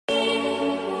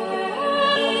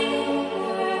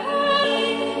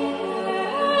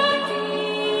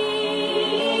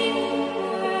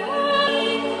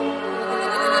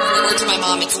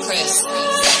mom, it's Chris.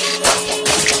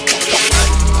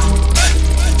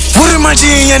 What am I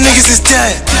doing? Y'all niggas is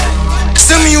dead.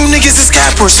 Some of you niggas is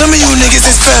cappers, some of you niggas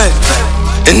is fed.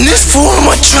 And this for all of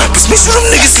my trappers, make sure them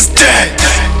niggas is dead.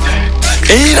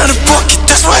 Ain't out of bucket,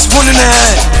 that's why it's one in the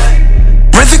head.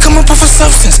 Rather come up with a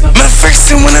substance, matter of fact,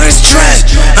 send one of this dread.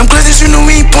 I'm glad that you know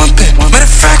we ain't bumping, matter of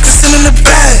fact, I'm still in the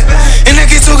bed. And I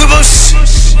can talk about shh,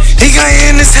 he got it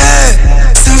in his head.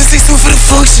 762 for the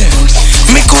function,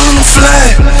 make all on the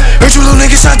flag. Heard you little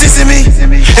niggas try dissing me,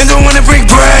 and don't wanna break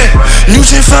bread. New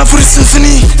Gen 5 for the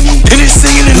symphony, and they're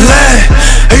singing in lead.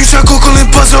 Hey, you try Coco and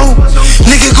Puzzle,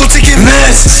 nigga go take it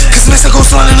mess. Cause Mexico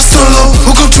sliding a solo,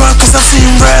 who gon' drop cause I see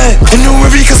him red. And no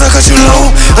worry cause I got you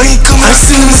low, I ain't coming, I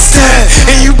seen him instead.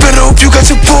 And you better hope you got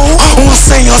your pole, I won't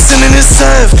say y'all sending this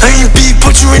serve. I ain't beat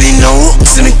but you already know,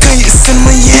 send a gun, you can send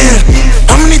my yeah.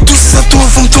 How many deuces I threw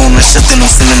if I'm throwing that shit, then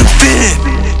I'm sending a bid.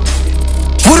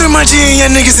 What am I doing? Y'all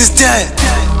niggas is dead.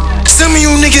 Some of you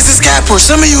niggas is cappers,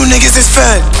 some of you niggas is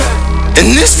fed.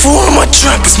 And this for all of my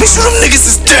trappers, make sure them niggas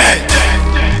is dead.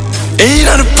 Ain't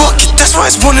out of bucket, that's why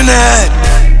it's one in the head.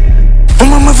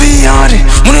 I'm on my Viati,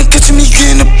 when I touch me, get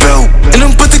in the belt. And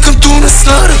I'm about to come through in the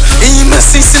slaughter, and you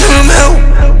mess ain't sending them help.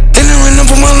 And I ran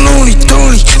up on my lonely,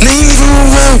 Tony, and they ain't even on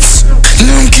routes.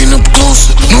 Now I'm getting up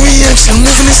closer, no reaction, I'm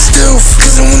living in stealth.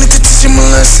 Cause I wanted to teach him a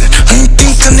lesson, I ain't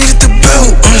think I needed the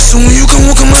belt. So when you come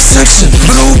walk in my section,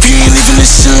 but I hope you ain't leaving the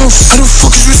shelf. How the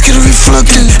fuck is risky to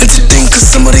reflecting, and to think of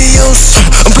somebody else?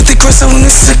 I'm about to cross out in a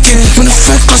second, when the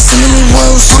fact I send him a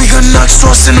wells. So he got knocked, so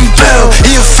I send him bell.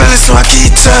 He a felon, so I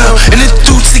can't tell. And the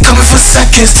dudes, they coming for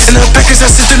seconds, and the package I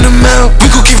sent in the mail. We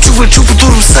gon' keep trooping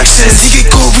through them sections. He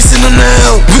get cold, we send on the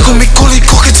hell. We gon' make all he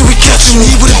cook until we catch him.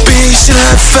 He would've been, he should've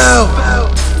had fell.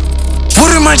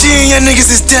 What am I doing? Y'all niggas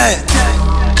is dead.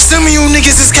 Some of you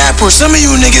niggas is cappers, some of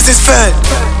you niggas is fed.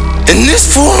 And this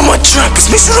for all of my trappers,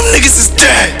 make sure them niggas is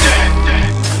dead.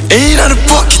 Ain't out of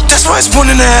bucket, that's why it's one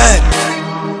in the head.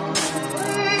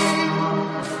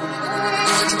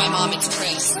 My mom, it's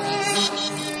Chris.